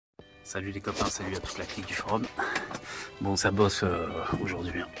Salut les copains, salut à toute la clique du forum. Bon, ça bosse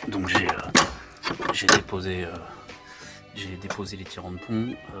aujourd'hui, hein. Donc j'ai déposé les tirants de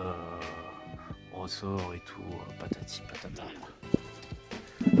pont, ressort et tout, patati patata.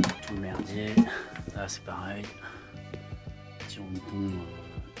 Tout le merdier. Là c'est pareil. Tirant de pont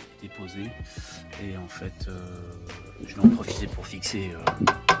déposé. Et en fait, je vais en profiter pour fixer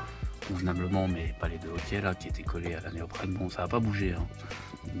convenablement, mais pas les deux hoquets là qui étaient collés à la néoprène. Bon, ça va pas bouger, hein,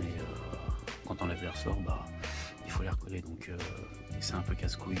 mais quand on lève les ressorts, bah, il faut les recoller, donc c'est un peu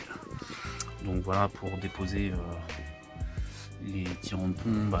casse-couille. Donc voilà, pour déposer les tirants de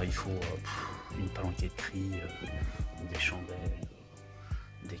pont, bah, il faut une palanquette de cris, des chandelles,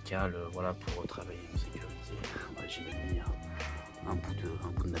 des cales, voilà, pour travailler en sécurité. Ouais, j'ai mis un bout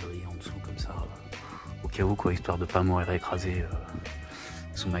de naloyer en dessous comme ça, au cas où, quoi, histoire de pas mourir écrasé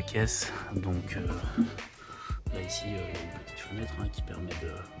sous ma caisse. Donc là ici il y a une petite fenêtre, hein, qui permet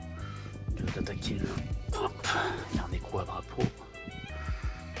d'attaquer le... Hop, il y a un écrou à drapeau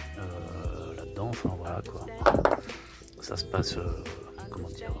là-dedans, enfin voilà quoi. Ça se passe, comment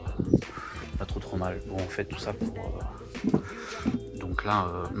dire, pas trop mal. Bon, on fait tout ça pour... donc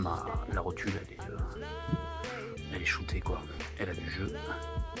là, la rotule, elle est shootée quoi. Elle a du jeu.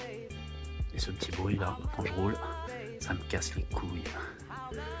 Et ce petit bruit là, quand je roule, ça me casse les couilles.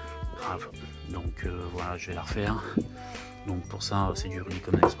 Grave. Donc voilà, je vais la refaire. Donc pour ça, c'est du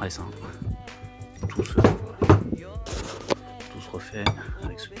Rubicon Express, hein. Tout se refait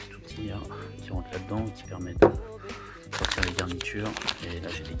avec ce petit outil là, qui rentre là-dedans, qui permet de sortir les garnitures. Et là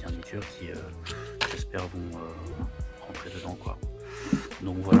j'ai des garnitures qui j'espère vont rentrer dedans quoi.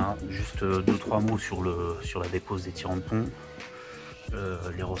 Donc voilà, juste 2-3 mots sur la dépose des tirants de pont.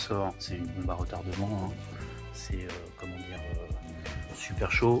 Les ressorts, c'est une bombe à retardement, hein. C'est comment dire,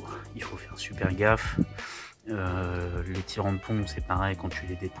 super chaud, il faut faire super gaffe. Les tirants de pont, c'est pareil, quand tu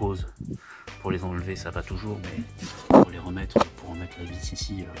les déposes, pour les enlever ça va toujours, mais pour les remettre, pour remettre la vis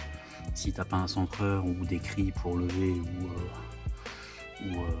ici, si t'as pas un centreur ou des cris pour lever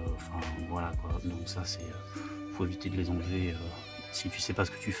enfin voilà quoi. Donc ça c'est, faut éviter de les enlever. Si tu sais pas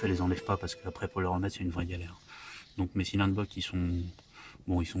ce que tu fais, les enlève pas, parce qu'après pour les remettre c'est une vraie galère. Donc mes cylindres ils sont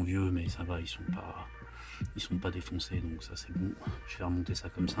bon, ils sont vieux mais ça va, ils sont pas défoncés, donc ça c'est bon. Je vais remonter ça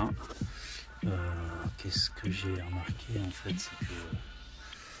comme ça. Qu'est-ce que j'ai remarqué en fait, c'est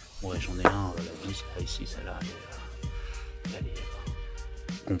que ouais, j'en ai un, la vis là ici, celle-là elle est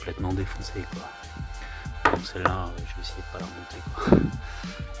complètement défoncée quoi. Donc celle-là je vais essayer de pas la remonter quoi.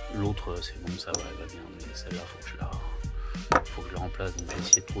 L'autre c'est bon, ça va, elle va bien, mais celle-là faut que je la remplace. Donc je vais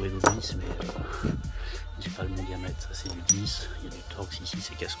essayer de trouver d'autres vis, mais j'ai pas le bon diamètre. Ça c'est du 10, il y a du torx ici,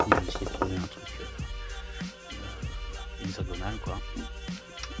 c'est casse-couille. Je vais essayer de trouver un truc hexagonal quoi.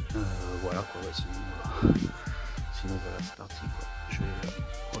 Voilà quoi, ouais, sinon voilà, c'est parti quoi. Je vais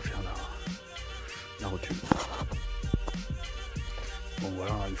refaire la rotule. Bon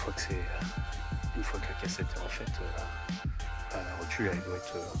voilà, une fois que la cassette est refaite, la rotule elle doit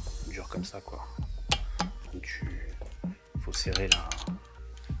être dure comme ça quoi. Donc il faut serrer la...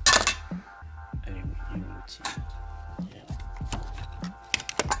 Elle est où l'outil?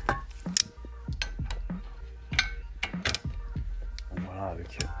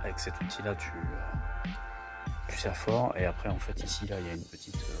 Avec cet outil là tu serres fort, et après en fait ici là il y a une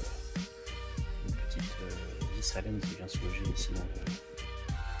petite vis à laine qui vient se loger ici dans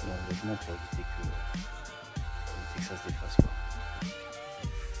le logement pour éviter que ça se défasse quoi.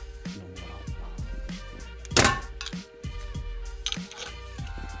 Donc voilà.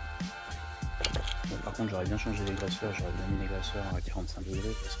 Bon, par contre j'aurais bien changé les graisseurs, j'aurais bien mis les graisseurs à 45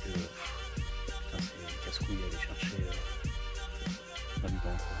 degrés, parce que putain c'est casse-couille à aller chercher là-dedans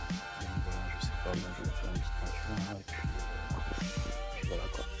quoi. Donc voilà, je sais pas, bon, je vais faire une petite peinture là, et puis voilà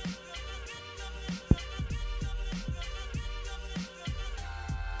quoi.